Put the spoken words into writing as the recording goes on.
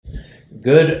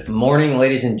Good morning,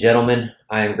 ladies and gentlemen.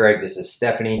 I am Greg. This is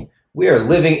Stephanie. We are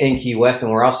living in Key West,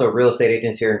 and we're also real estate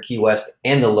agents here in Key West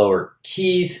and the Lower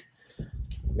Keys.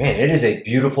 Man, it is a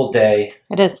beautiful day.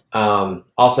 It is.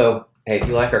 Also, hey, if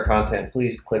you like our content,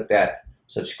 please click that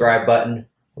subscribe button.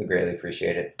 We greatly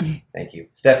appreciate it. Thank you.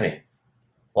 Stephanie,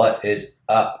 what is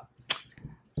up?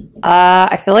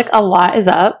 I feel like a lot is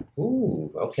up.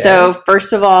 Ooh, okay. So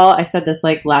first of all, I said this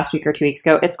like last week or 2 weeks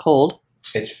ago. It's cold.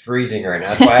 It's freezing right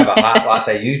now. That's why I have a hot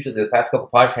latte. Usually, the past couple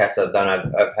podcasts I've done,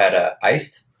 I've had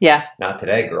iced. Yeah. Not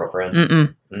today,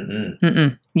 girlfriend.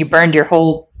 You burned your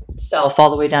whole self all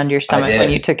the way down to your stomach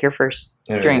when you took your first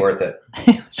drink. It was worth it.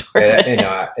 It was worth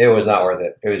it. It was not worth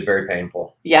it. It was very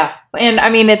painful. Yeah. And I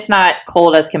mean, it's not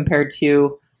cold as compared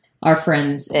to our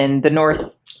friends in the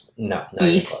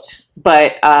northeast,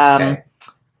 but okay.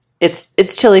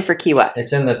 It's chilly for Key West.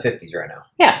 It's in the 50s right now.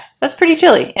 Yeah, that's pretty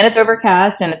chilly. And it's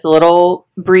overcast and it's a little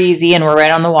breezy and we're right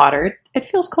on the water. It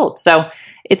feels cold. So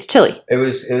it's chilly. It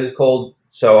was cold.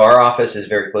 So our office is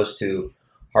very close to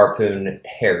Harpoon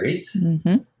Harry's.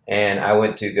 Mm-hmm. And I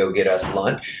went to go get us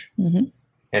lunch. Mm-hmm.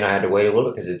 And I had to wait a little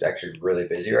bit because it's actually really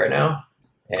busy right now.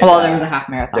 And, there was a half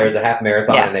marathon. There was a half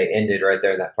marathon and they ended right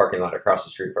there in that parking lot across the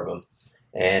street from them.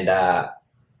 And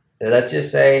let's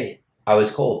just say I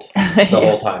was cold the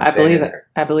whole time. I believe it.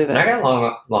 I believe it. And I got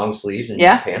long sleeves and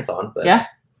pants on. But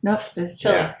nope, it's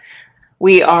chilly. Yeah.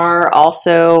 We are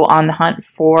also on the hunt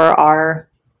for our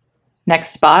next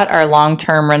spot, our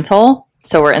long-term rental.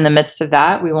 So we're in the midst of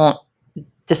that. We won't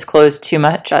disclose too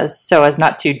much as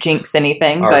not to jinx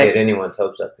anything. Or get anyone's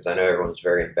hopes up because I know everyone's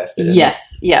very invested in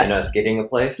yes. in us getting a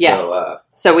place. Yes.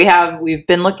 So we've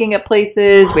been looking at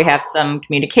places. We have some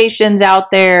communications out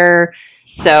there.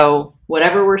 So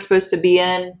whatever we're supposed to be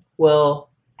in will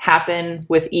happen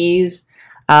with ease.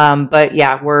 But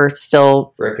yeah, we're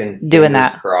still doing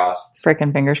that.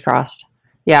 Frickin' fingers crossed.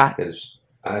 Yeah. Because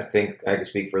I think I can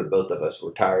speak for both of us.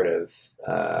 We're tired of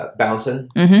bouncing.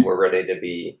 Mm-hmm. We're ready to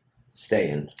be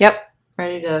staying. Yep.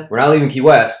 Ready to. We're not leaving Key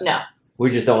West. No.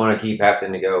 We just don't want to keep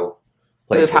having to go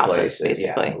place to houses, place.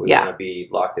 basically. Yeah, we want to be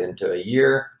locked into a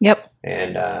year. Yep.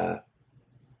 And that's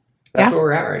where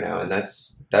we're at right now. And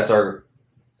that's our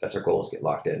goal is get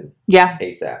locked in. Yeah.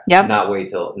 ASAP. Yep. Not wait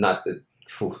till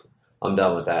I'm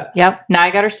done with that. Yep. Now I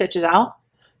got her stitches out.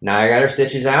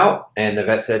 And the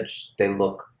vet said they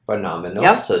look phenomenal.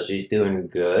 Yep. So she's doing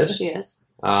good. She is.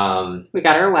 We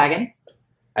got her a wagon.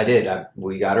 I did.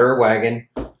 We got her a wagon.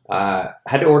 Had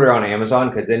to order on Amazon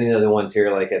because any of the ones here,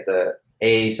 like at the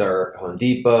Ace or Home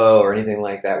Depot or anything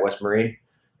like that, West Marine,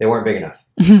 they weren't big enough.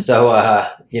 So,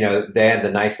 they had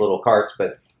the nice little carts,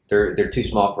 but they're too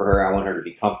small for her. I want her to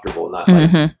be comfortable, not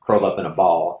like curled up in a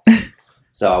ball.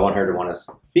 So I want her to want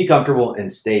to be comfortable and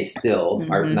stay still,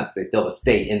 or not stay still, but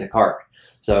stay in the cart.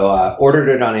 So ordered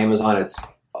it on Amazon. Is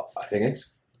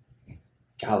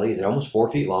it almost 4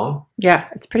 feet long? Yeah,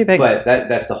 it's pretty big. But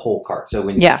that's the whole cart. So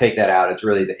when you take that out, it's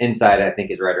really the inside, I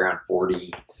think, is right around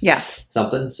 40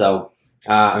 something. So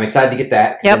I'm excited to get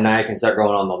that because then Naya can start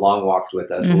going on the long walks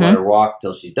with us. We'll let her walk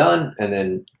till she's done and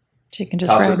then she can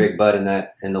just toss her big butt in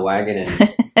the wagon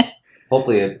and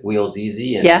hopefully it wheels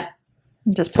easy. And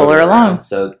just pull her along.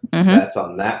 So that's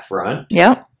on that front.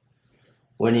 Yep.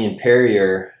 Winnie and Perry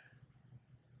are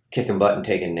kicking butt and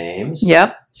taking names.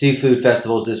 Yep. Seafood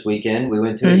festivals this weekend. We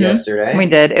went to it yesterday. We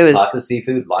did. It was lots of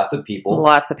seafood, lots of people.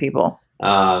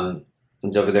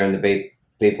 It's over there in the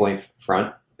Bay Point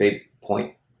front. Bay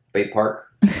Park.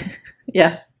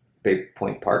 Yeah. Bay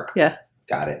Point Park. Yeah.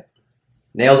 Got it.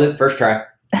 Nailed it. First try.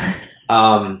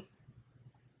 So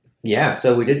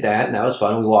we did that, and that was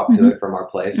fun. We walked to it from our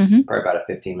place. Probably about a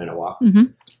 15-minute walk.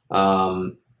 And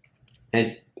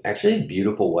it's actually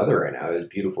beautiful weather right now. It was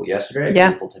beautiful yesterday,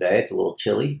 beautiful today. It's a little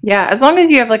chilly. Yeah, as long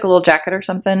as you have like a little jacket or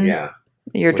something. Yeah.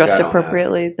 You're dressed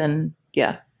appropriately, then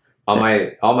All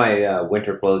my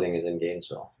winter clothing is in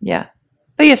Gainesville. Yeah.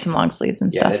 But you have some long sleeves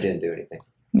and stuff. Yeah, that didn't do anything.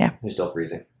 Yeah. It's still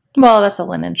freezing. Well, that's a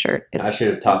linen shirt. I should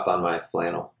have tossed on my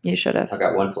flannel. You should have. I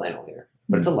got one flannel here,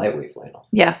 but it's a lightweight flannel.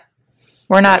 Yeah.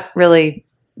 We're not really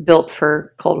built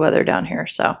for cold weather down here,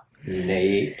 so.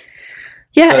 Nate.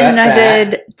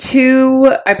 Yeah,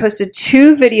 so I posted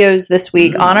 2 videos this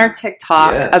week on our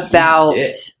TikTok about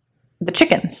the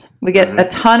chickens. We get a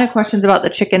ton of questions about the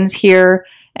chickens here.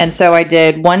 And so I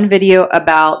did one video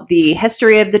about the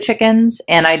history of the chickens,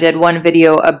 and I did one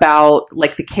video about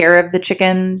like the care of the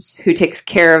chickens, who takes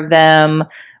care of them,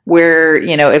 where,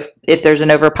 if there's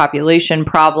an overpopulation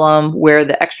problem, where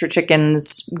the extra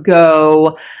chickens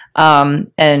go,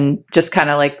 and just kind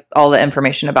of like all the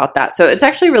information about that. So it's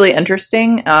actually really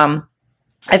interesting.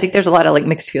 I think there's a lot of like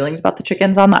mixed feelings about the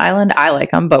chickens on the island. I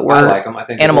like them, but I like them. I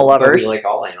think animal lovers. We like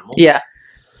all animals. Yeah.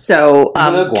 So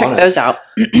check those out.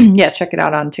 Yeah, check it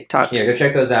out on TikTok. Yeah, go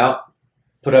check those out.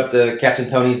 Put up the Captain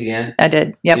Tony's again. I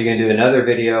did. Yep. You're going to do another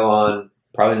video on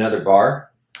probably another bar.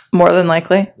 More than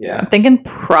likely. Yeah. I'm thinking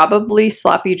probably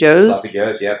Sloppy Joe's. Sloppy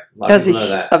Joe's, yep. It has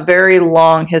a very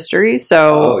long history.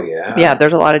 So, yeah,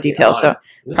 there's a lot of details. So,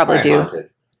 probably do. Haunted.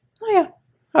 Oh, yeah.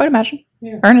 I would imagine.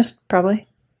 Yeah. Ernest, probably.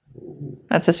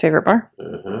 That's his favorite bar.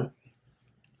 Mm-hmm.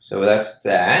 So, that's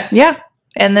that. Yeah.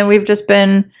 And then we've just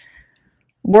been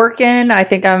working. I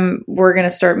think we're going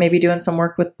to start maybe doing some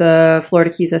work with the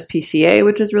Florida Keys SPCA,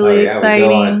 which is really exciting.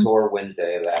 We go on a tour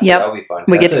Wednesday of that. Yep. So that'll be fun.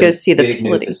 We get to go see the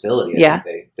facility. New facility I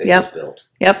think they just built.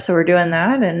 Yep. So we're doing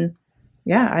that. And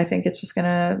yeah, I think it's just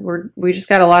we just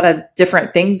got a lot of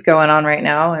different things going on right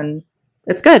now, and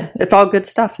it's good. It's all good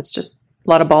stuff. It's just a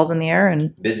lot of balls in the air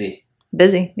and busy.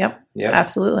 Yep.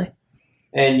 Absolutely.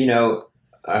 And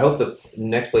I hope the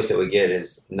next place that we get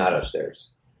is not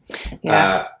upstairs.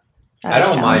 Yeah. I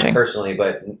don't mind personally,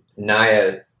 but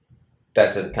Naya,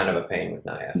 that's a kind of a pain with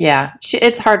Naya. Yeah,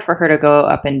 it's hard for her to go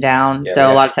up and down. Yeah,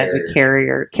 so a lot of times we carry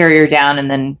her down, and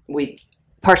then we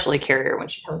partially carry her when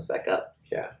she comes back up.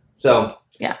 Yeah. So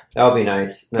that would be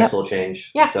nice. Nice little change.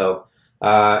 Yeah. So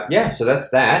so that's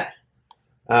that.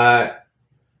 What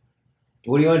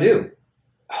do you want to do?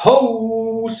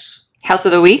 House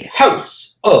of the week.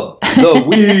 House of the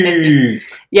week.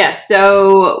 Yeah.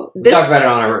 So we talked about it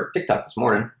on our TikTok this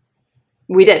morning.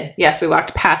 We did. Yes, we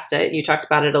walked past it. You talked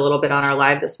about it a little bit on our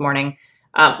live this morning.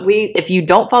 If you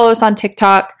don't follow us on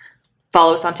TikTok,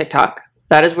 follow us on TikTok.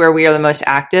 That is where we are the most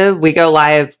active. We go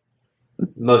live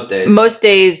most days. Most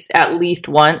days at least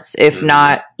once, if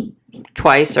not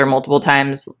twice or multiple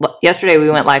times. Yesterday we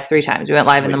went live 3 times. We went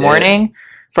live in the morning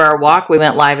for our walk. We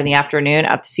went live in the afternoon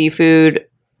at the seafood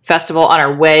festival on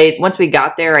our way. Once we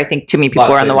got there, I think too many people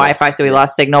were on the Wi-Fi, so we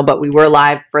lost signal, but we were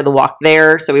live for the walk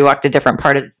there. So we walked a different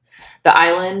part of the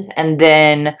island, and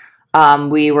then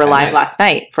we were live last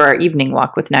night for our evening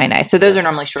walk with Nai. So those are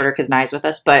normally shorter because Nai's with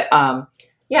us, but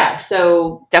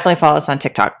so definitely follow us on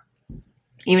TikTok.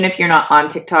 Even if you're not on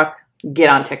TikTok,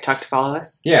 get on TikTok to follow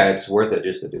us. Yeah, it's worth it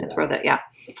just to do It's worth it, yeah.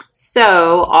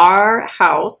 So our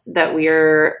house that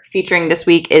we're featuring this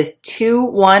week is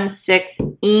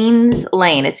 216 Eanes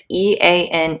Lane. It's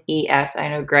Eanes. I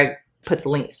know Greg puts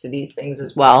links to these things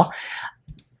as well.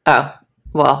 Oh,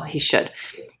 well, he should.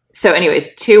 So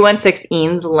anyways, 216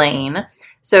 Eanes Lane.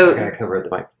 So I gotta cover the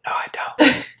mic. No, I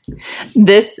don't.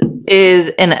 This is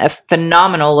in a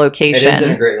phenomenal location. It is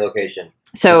in a great location.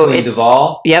 So between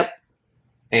Duval,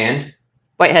 and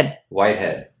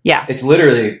Whitehead. Yeah, it's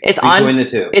literally between the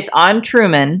two. It's on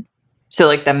Truman, so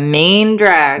like the main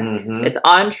drag. Mm-hmm. It's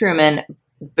on Truman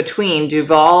between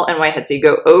Duval and Whitehead. So you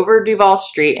go over Duval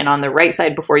Street, and on the right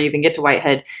side before you even get to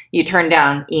Whitehead, you turn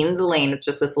down Eanes Lane. It's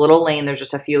just this little lane. There's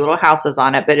just a few little houses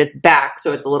on it, but it's back,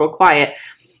 so it's a little quiet.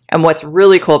 And what's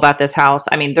really cool about this house,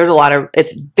 I mean,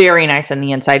 it's very nice on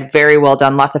the inside, very well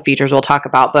done, lots of features we'll talk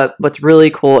about. But what's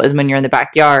really cool is when you're in the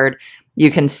backyard,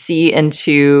 you can see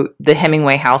into the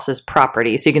Hemingway house's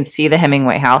property. So you can see the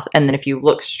Hemingway house. And then if you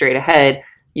look straight ahead,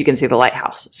 you can see the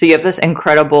lighthouse. So you have this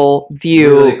incredible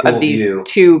view really cool of these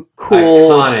two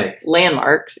cool iconic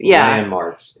landmarks. Yeah.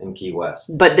 Landmarks in Key West.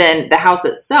 But then the house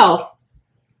itself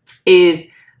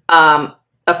is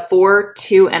a 4,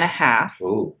 2.5.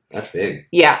 Ooh, that's big.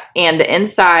 Yeah, and the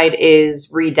inside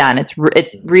is redone. It's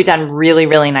redone really,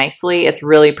 really nicely. It's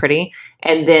really pretty.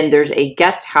 And then there's a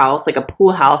guest house, like a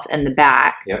pool house in the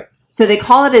back. Yep. So they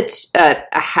call it a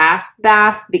half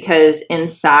bath because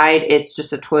inside it's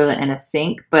just a toilet and a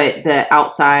sink, but the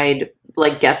outside,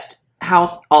 like guest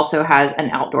house, also has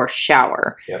an outdoor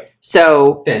shower. Yep.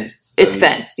 So fenced. It's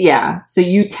fenced, yeah. So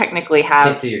you technically have...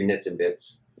 Can't see your nits and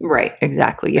bits. Right,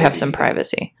 exactly. You have some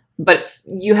privacy. But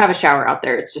you have a shower out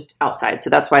there. It's just outside. So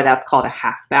that's why that's called a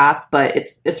half bath. But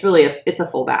it's really a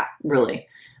full bath, really.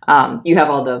 You have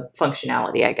all the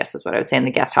functionality, I guess is what I would say, in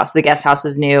the guest house. The guest house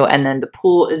is new. And then the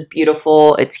pool is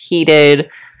beautiful. It's heated.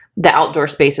 The outdoor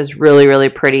space is really, really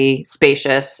pretty,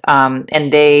 spacious.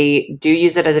 And they do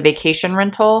use it as a vacation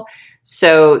rental.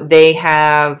 So they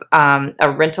have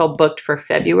a rental booked for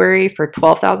February for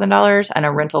 $12,000 and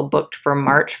a rental booked for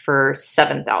March for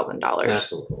 $7,000.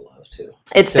 That's a little low too.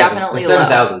 It's definitely low.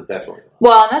 7,000 is definitely low.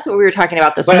 Well, and that's what we were talking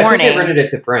about this morning. But I think they rented it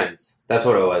to friends. That's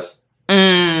what it was.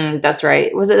 That's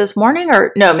right. Was it this morning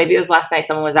or no? Maybe it was last night.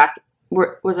 Someone was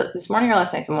was it this morning or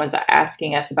last night? Someone was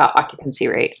asking us about occupancy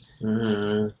rate.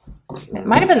 Mm-hmm. It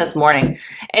might have been this morning.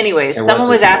 Anyways, someone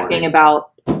was asking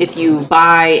about if you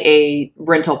buy a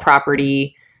rental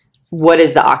property, what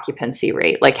is the occupancy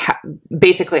rate? Like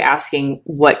basically asking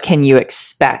what can you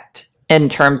expect in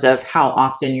terms of how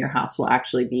often your house will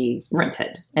actually be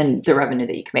rented and the revenue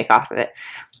that you can make off of it.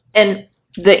 And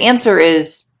the answer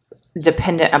is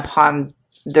dependent upon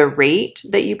the rate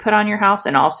that you put on your house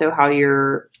and also how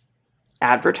you're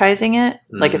advertising it.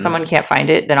 Like if someone can't find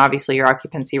it, then obviously your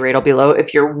occupancy rate will be low.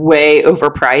 If you're way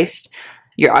overpriced,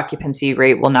 your occupancy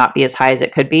rate will not be as high as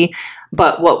it could be.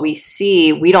 But what we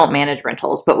see, we don't manage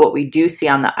rentals, but what we do see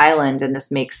on the island, and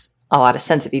this makes a lot of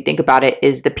sense if you think about it,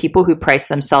 is the people who price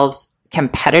themselves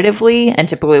competitively, and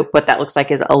typically what that looks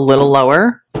like is a little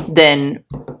lower than,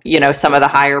 you know, some of the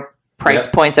higher price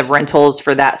points of rentals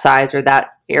for that size or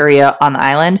that area on the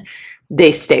island,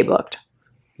 they stay booked.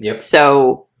 Yep.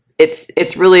 So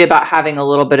it's really about having a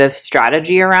little bit of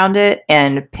strategy around it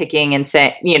and picking and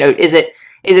saying, you know, is it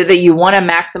that you want to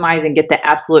maximize and get the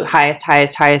absolute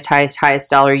highest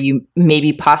dollar you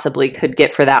maybe possibly could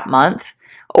get for that month?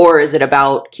 Or is it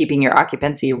about keeping your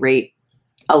occupancy rate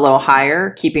a little higher,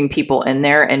 keeping people in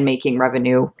there and making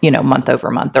revenue, you know, month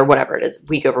over month or whatever it is,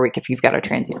 week over week if you've got a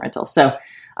transient rental. So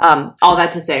all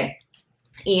that to say,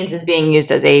 Ian's is being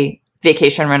used as a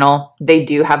vacation rental. They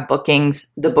do have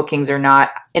bookings. The bookings are not,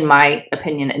 in my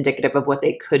opinion, indicative of what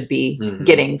they could be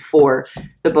getting for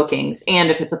the bookings.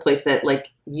 And if it's a place that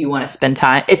like you want to spend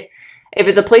time, if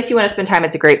it's a place you want to spend time,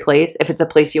 it's a great place. If it's a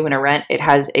place you want to rent, it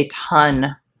has a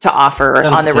ton to offer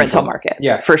on the rental market.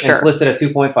 Yeah, for sure. It's listed at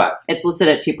 2.5. It's listed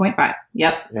at 2.5.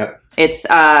 Yep. It's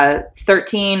a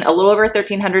little over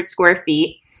 1,300 square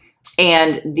feet.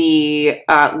 And the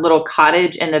little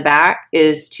cottage in the back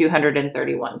is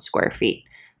 231 square feet.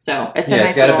 So it's a nice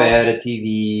it's got little, a bed, a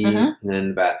TV, and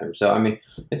then a bathroom. So, I mean,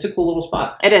 it's a cool little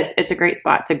spot. It is. It's a great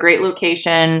spot. It's a great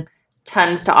location.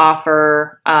 Tons to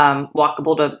offer.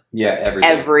 Walkable to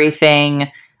everything.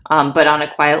 But on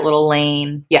a quiet little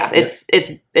lane. Yeah, it's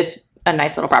a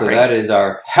nice little property. So that is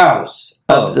our house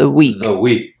of the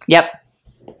week. Yep.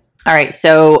 All right.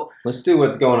 So let's do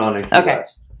what's going on in Key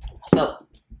West. So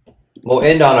we'll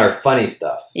end on our funny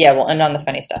stuff. Yeah, we'll end on the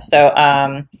funny stuff. So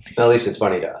at least it's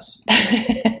funny to us.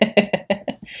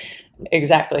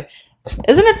 Exactly.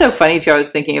 Isn't it so funny too? I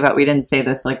was thinking about, we didn't say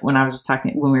this like when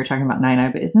we were talking about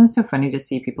Naya, but isn't it so funny to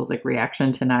see people's like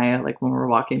reaction to Naya like when we're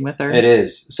walking with her? It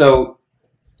is. So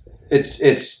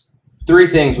it's three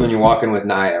things when you're walking with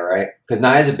Naya, right? Because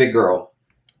Naya's a big girl.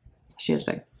 She is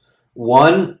big.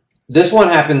 This one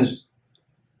happens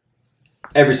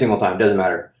every single time. Doesn't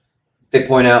matter. They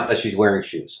point out that she's wearing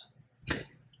shoes.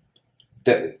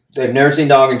 They've never seen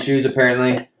dog in shoes,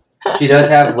 apparently. She does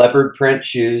have leopard print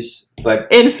shoes, but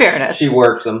in fairness, she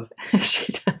works them.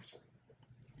 She does.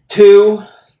 2,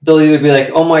 they'll either be like,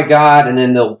 oh my God, and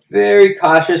then they'll very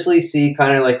cautiously see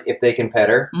kind of like if they can pet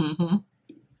her. Mm-hmm.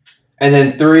 And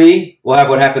then 3, we'll have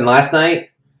what happened last night,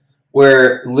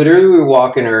 where literally we were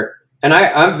walking her, and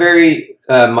I'm very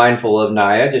mindful of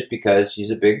Naya just because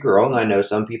she's a big girl, and I know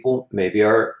some people maybe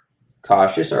are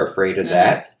cautious or afraid of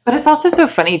that. But it's also so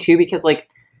funny too because like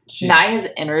Naya's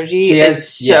energy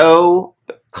is so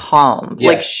calm. Yeah.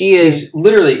 Like she's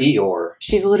literally Eeyore.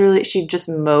 She just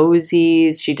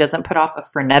moseys. She doesn't put off a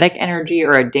frenetic energy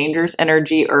or a dangerous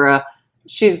energy or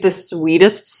she's the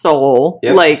sweetest soul.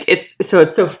 Yep. Like it's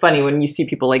so funny when you see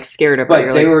people like scared of her.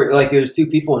 But they were like, it was 2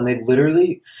 people and they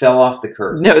literally fell off the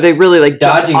curb. No, they really like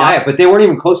dodging Naya, but they weren't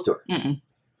even close to her. Mm-mm.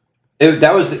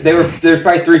 There was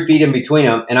probably 3 feet in between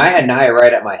them, and I had Naya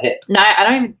right at my hip. Naya, I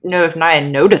don't even know if Naya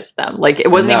noticed them. Like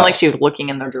it wasn't even like she was looking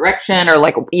in their direction or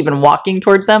like even walking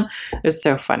towards them. It was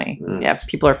so funny. Yeah,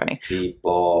 people are funny.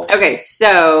 People. Okay,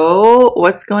 so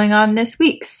what's going on this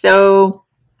week? So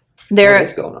what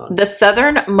is going on? The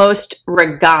Southernmost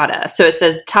Regatta. So it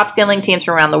says top sailing teams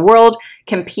from around the world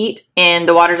compete in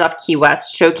the waters off Key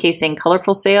West, showcasing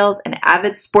colorful sails and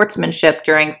avid sportsmanship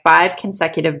during 5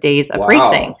 consecutive days of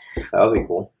racing. That would be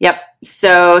cool. Yep.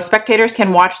 So spectators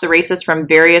can watch the races from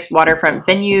various waterfront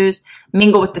venues,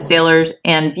 mingle with the sailors,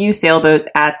 and view sailboats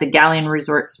at the Galleon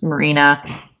Resorts Marina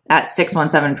at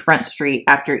 617 Front Street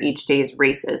after each day's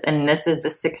races. And this is the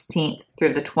 16th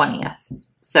through the 20th.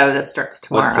 So that starts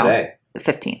tomorrow. What's today? The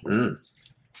 15th.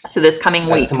 So this coming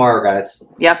week. That's tomorrow, guys.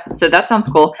 Yep. So that sounds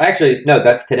cool. Actually, no,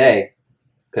 that's today.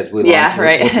 Because we'll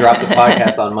drop the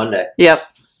podcast on Monday. Yep.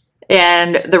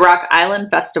 And the Rock Island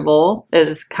Festival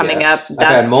is coming up.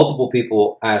 I've had multiple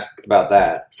people ask about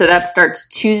that. So that starts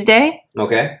Tuesday.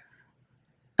 Okay.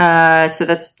 So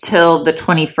that's till the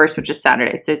 21st, which is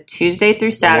Saturday. So Tuesday through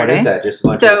Saturday. And what is that? Just a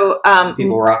bunch of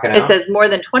people rocking out? It says more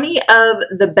than 20 of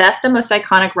the best and most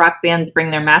iconic rock bands bring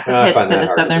their massive hits to the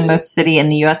southernmost city in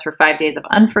the U.S. for 5 days of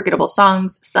unforgettable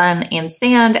songs, sun, and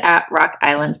sand at Rock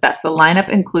Island Fest. The lineup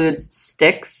includes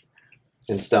Styx.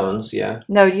 And Stones, yeah.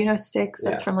 No, do you know Styx?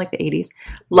 That's from like the 80s.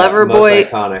 Loverboy,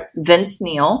 iconic. Vince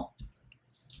Neil,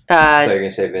 I thought you were going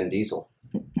to say Vin Diesel.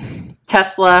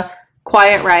 Tesla,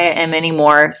 Quiet Riot, and many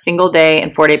more. Single day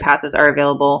and 4-day passes are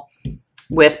available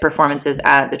with performances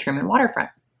at the Truman Waterfront.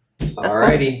 That's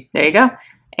Alrighty. Cool. There you go.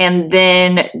 And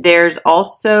then there's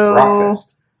also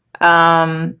Rockfest.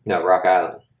 No, Rock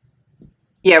Island.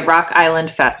 Yeah, Rock Island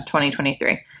Fest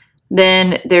 2023.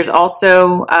 Then there's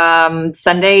also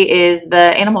Sunday is the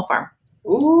Animal Farm.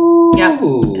 Ooh. Yep.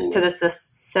 Because it's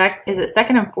the is it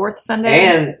second and fourth Sunday?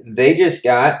 And they just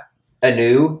got a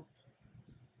new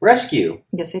rescue.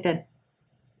 Yes, they did.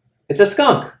 It's a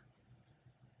skunk.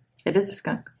 It is a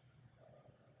skunk.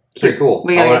 Pretty cool.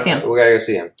 We gotta go see him. We gotta go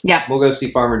see him. Yeah. We'll go see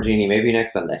Farmer Jeannie maybe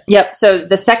next Sunday. Yep. So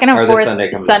the second and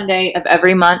fourth Sunday of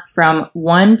every month from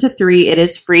 1 to 3, it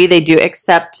is free. They do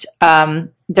accept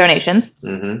donations.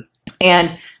 Mm-hmm.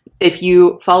 And if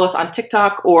you follow us on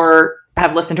TikTok or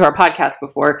have listened to our podcast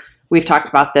before, we've talked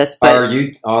about this. But our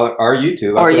YouTube. Or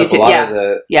YouTube, a lot of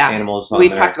the animals on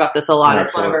We've talked about this a lot.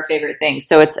 It's one of our favorite things.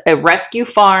 So it's a rescue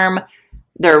farm.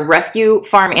 There are rescue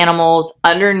farm animals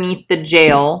underneath the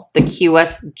jail, the Key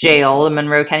West jail, the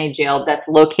Monroe County jail, that's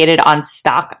located on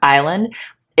Stock Island.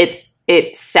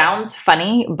 It sounds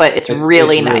funny, but it's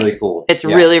really nice. Really cool. It's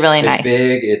really, really nice.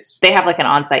 It's big. They have like an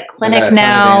on-site clinic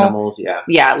now. Animals, yeah.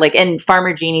 Yeah, like, and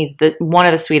Farmer Jeannie's one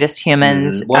of the sweetest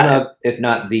humans. One of, if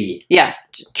not the. Yeah,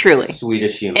 truly.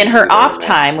 Sweetest human. In her off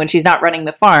time, when she's not running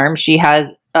the farm, she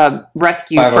has a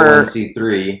rescue for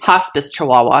hospice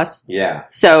chihuahuas. Yeah.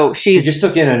 So she just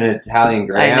took in an Italian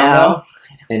Greyhound, though,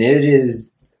 and it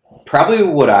is probably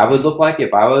what I would look like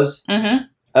if I was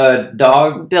a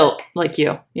dog. Built like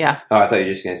you, yeah. Oh, I thought you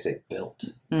were just going to say built.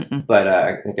 Mm-mm. But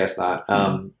I guess not.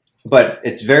 But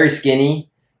it's very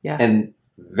skinny and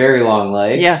very long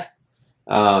legs.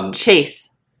 Yeah.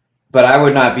 Chase. But I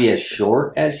would not be as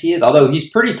short as he is, although he's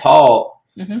pretty tall.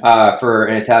 For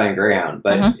an Italian Greyhound,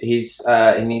 but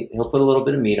he'll put a little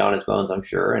bit of meat on his bones, I'm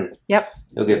sure, and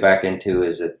he'll get back into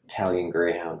his Italian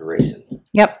Greyhound racing.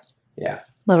 Yep. Yeah.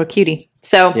 Little cutie.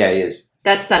 So yeah, he is.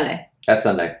 That's Sunday.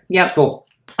 Yep. Cool.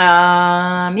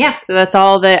 Yeah. So that's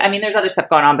all there's other stuff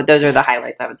going on, but those are the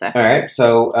highlights, I would say. All right.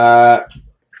 So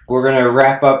we're gonna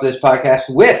wrap up this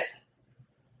podcast with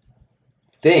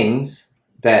things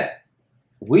that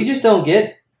we just don't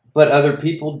get, but other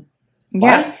people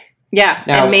like. Yeah,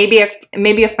 now, and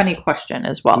maybe a funny question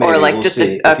as well, or like just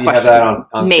a question. You have that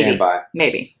on standby.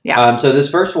 Maybe, yeah. So this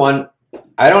first one,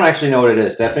 I don't actually know what it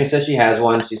is. Stephanie says she has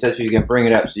one. She says she's going to bring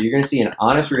it up. So you're going to see an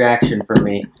honest reaction from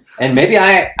me, and maybe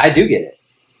I do get it,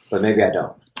 but maybe I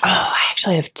don't. Oh, I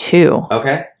actually have two.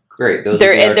 Okay, great.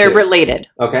 They're related.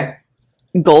 Okay.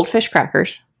 Goldfish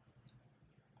crackers.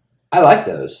 I like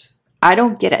those. I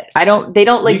don't get it. They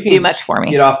don't like do much for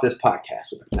me. Get off this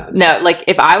podcast with it. No, like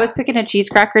if I was picking a cheese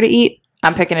cracker to eat,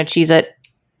 I'm picking a Cheez-It.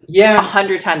 Yeah.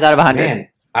 100 times out of 100. Man,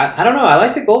 I don't know. I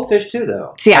like the goldfish too,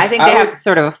 though. See, I think they have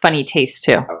sort of a funny taste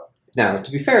too. Now,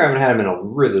 to be fair, I haven't had them in a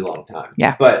really long time.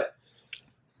 Yeah. But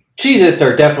Cheez-Its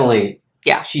are definitely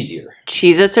cheesier.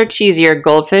 Cheez-Its are cheesier.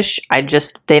 Goldfish,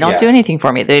 they don't do anything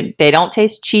for me. They don't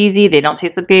taste cheesy. They don't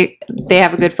taste like they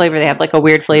have a good flavor. They have like a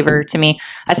weird flavor to me.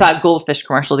 I saw a Goldfish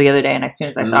commercial the other day, and as soon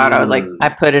as I saw it, I was like, I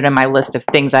put it in my list of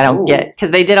things I don't get, because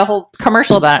they did a whole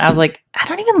commercial about it. I was like, I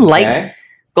don't even like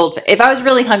goldfish. If I was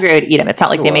really hungry, I would eat them. It's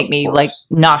not like they make me like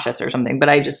nauseous or something, but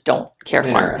I just don't care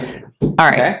for them. All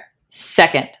right. Okay.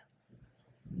 Second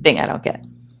thing I don't get.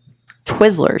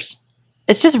 Twizzlers.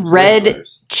 It's just red.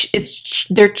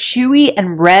 They're chewy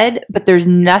and red, but there's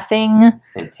nothing.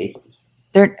 And tasty.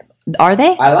 Are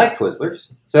they? I like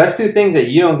Twizzlers. So that's two things that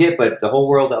you don't get, but the whole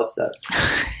world else does.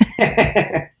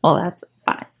 Well, that's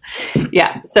fine.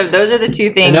 Yeah. So those are the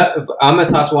two things. I'm gonna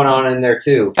toss one on in there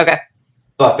too. Okay.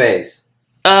 Buffets.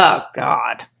 Oh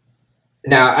God.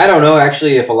 Now I don't know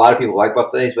actually if a lot of people like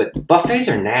buffets, but buffets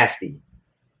are nasty.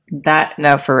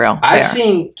 No, for real. I've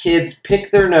seen kids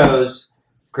pick their nose,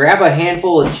 grab a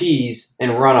handful of cheese,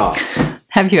 and run off.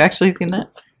 Have you actually seen that?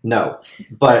 No,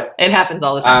 but it happens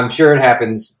all the time. I'm sure it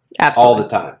happens all the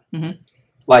time. Mm-hmm.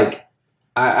 Like,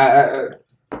 a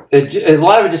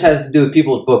lot of it just has to do with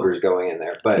people's boogers going in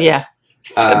there. But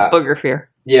booger fear.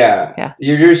 Yeah.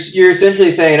 You're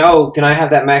essentially saying, "Oh, can I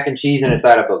have that mac and cheese and a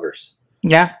side of boogers?"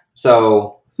 Yeah.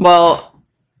 So. Well.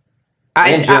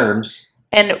 And germs.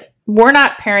 And we're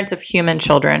not parents of human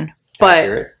children,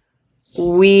 but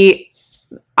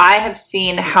I have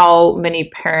seen how many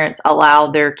parents allow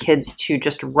their kids to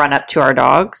just run up to our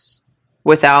dogs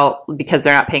because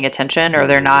they're not paying attention or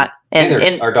they're not.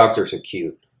 And our dogs are so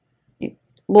cute.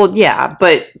 Well, yeah,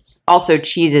 but also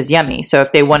cheese is yummy. So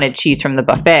if they wanted cheese from the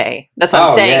buffet, that's what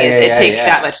I'm saying it takes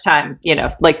that much time.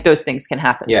 Like those things can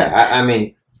happen. Yeah, so. I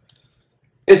mean,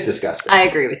 it's disgusting. I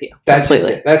agree with you. That's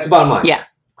completely. That's the bottom line. Yeah.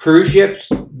 cruise ships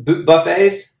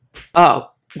buffets. Oh,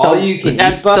 all you can eat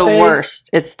buffets. That's the worst.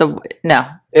 It's no.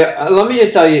 Let me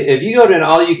just tell you, if you go to an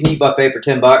all you can eat buffet for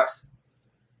 $10,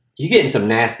 you're getting some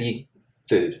nasty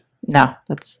food. No,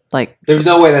 that's like there's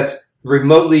no way that's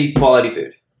remotely quality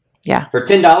food. Yeah. For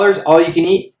 $10, all you can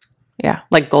eat. Yeah,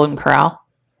 like Golden Corral.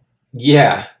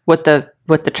 Yeah. With the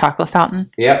chocolate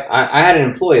fountain. Yep, I had an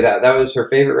employee that was her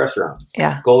favorite restaurant.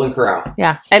 Yeah. Golden Corral.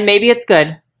 Yeah, and maybe it's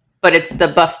good, but it's the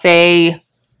buffet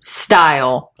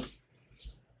style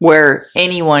where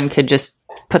anyone could just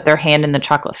put their hand in the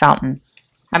chocolate fountain.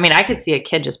 I mean, I could see a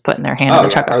kid just putting their hand in the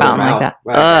chocolate fountain like that.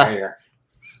 Right.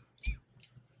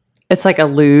 It's like a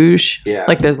luge. Yeah.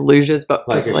 Like those luges, but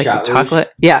like just like chocolate. Luge?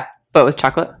 Yeah, but with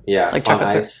chocolate. Yeah, like chocolate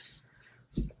ice.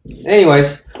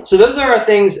 Anyways, so those are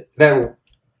things that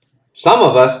some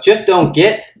of us just don't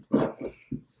get. Do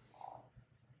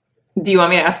you want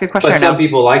me to ask a question? But some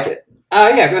people like it.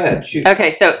 Yeah, go ahead. Shoot.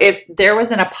 Okay, so if there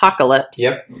was an apocalypse,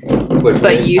 yep,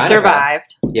 but you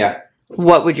survived, yeah,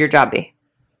 what would your job be?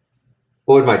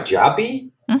 What would my job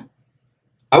be?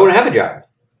 I wouldn't have a job.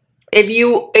 If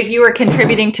you were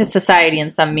contributing to society in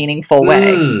some meaningful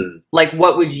way, like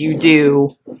what would you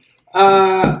do?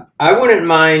 I wouldn't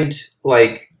mind,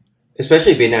 like,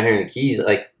 especially being down here in the Keys,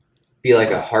 like, be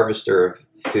like a harvester of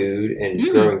food and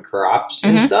growing crops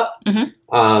and stuff.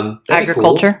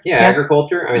 Agriculture. Cool. Yeah,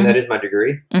 agriculture. I mean, that is my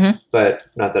degree, but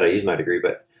not that I use my degree,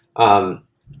 but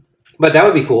that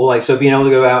would be cool. Like, so being able to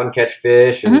go out and catch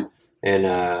fish and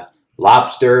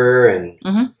lobster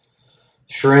and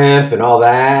shrimp and all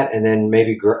that, and then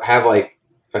maybe have like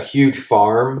a huge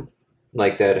farm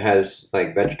like that has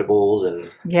like vegetables and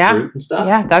fruit and stuff.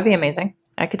 Yeah, that'd be amazing.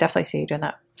 I could definitely see you doing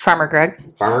that. Farmer Greg.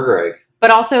 But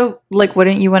also, like,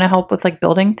 wouldn't you want to help with, like,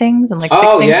 building things and, like,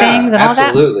 fixing things and all that?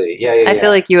 Absolutely. Yeah. I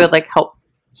feel like you would, like, help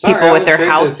people with their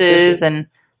houses and...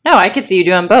 No, I could see you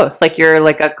doing both. Like, you're,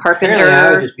 like, a carpenter. Apparently,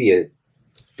 I would just be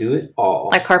do it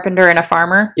all. A carpenter and a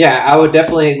farmer? Yeah, I would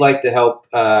definitely like to help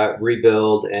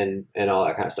rebuild and all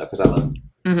that kind of stuff because I love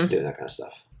doing that kind of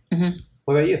stuff.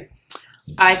 What about you?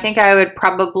 I think I would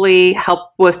probably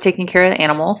help with taking care of the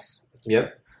animals.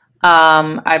 Yep.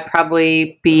 I'd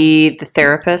probably be the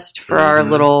therapist for our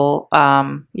little,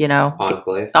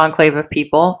 enclave of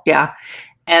people. Yeah.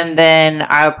 And then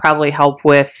I would probably help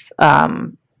with,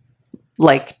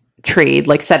 like trade,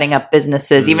 like setting up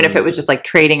businesses, even if it was just like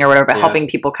trading or whatever, but helping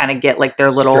people kind of get like their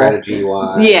little strategy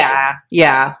wise. Yeah.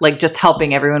 Yeah. Like just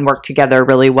helping everyone work together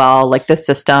really well, like the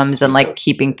systems and like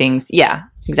keeping things. Yeah,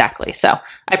 exactly. So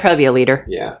I'd probably be a leader.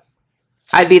 Yeah.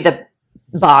 I'd be the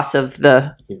boss of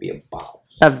the. You'd be a boss.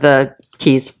 Of the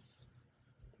Keys.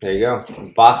 There you go.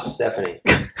 Boss Stephanie.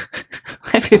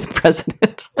 I'd be the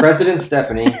president. President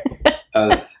Stephanie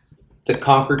of the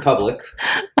Conchs Republic.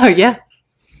 Oh, yeah.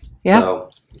 Yeah.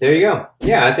 So, there you go.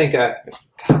 Yeah, I think,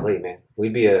 golly, man,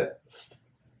 we'd be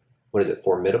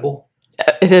formidable?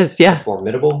 It is, yeah. A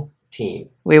formidable team.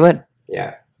 We would.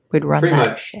 Yeah. We'd run pretty that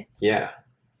much. Shit. Yeah.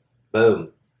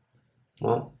 Boom.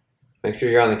 Well, make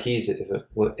sure you're on the Keys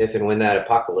if and when that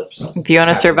apocalypse If you want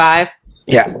to survive.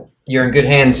 Yeah, you're in good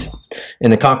hands in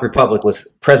the Conchs Republic with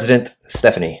President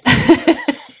Stephanie.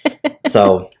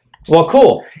 So, well,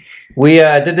 cool. We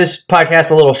did this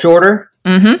podcast a little shorter.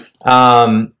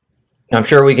 I'm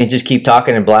sure we can just keep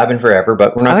talking and blabbing forever,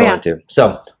 but we're not going to.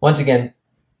 So, once again,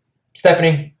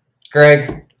 Stephanie,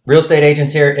 Greg, real estate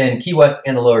agents here in Key West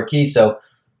and the Lower Keys. So,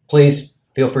 please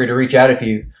feel free to reach out if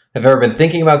you have ever been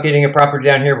thinking about getting a property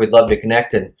down here. We'd love to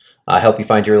connect and help you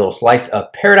find your little slice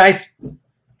of paradise.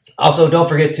 Also, don't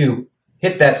forget to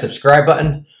hit that subscribe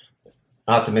button.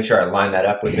 I'll have to make sure I line that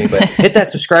up with me, but hit that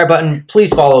subscribe button.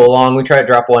 Please follow along. We try to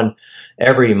drop one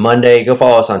every Monday. Go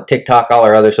follow us on TikTok, all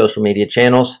our other social media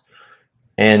channels.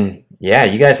 And yeah,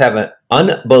 you guys have an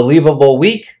unbelievable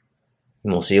week,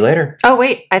 and we'll see you later. Oh,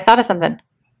 wait, I thought of something.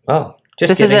 Oh,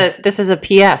 just kidding. This is a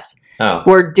PS. Oh.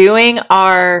 We're doing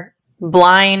our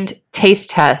blind taste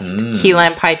test, key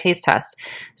lime pie taste test.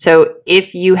 So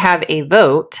if you have a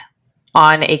vote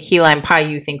on a key lime pie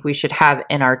you think we should have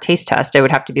in our taste test, it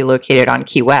would have to be located on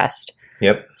Key West.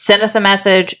 Yep. Send us a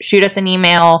message, shoot us an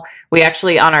email. We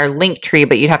actually, on our link tree,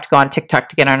 but you'd have to go on TikTok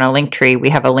to get on our link tree. We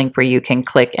have a link where you can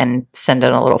click and send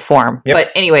in a little form. Yep.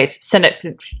 But anyways, send it,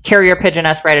 carrier pigeon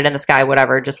us, write it in the sky,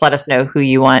 whatever. Just let us know who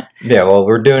you want. Yeah, well,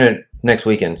 we're doing it next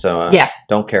weekend, so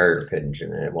don't carrier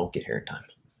pigeon and it won't get here in time.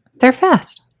 They're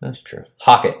fast. That's true.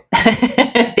 Hawk it.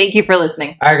 Thank you for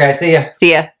listening. All right, guys. See ya.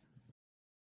 See ya.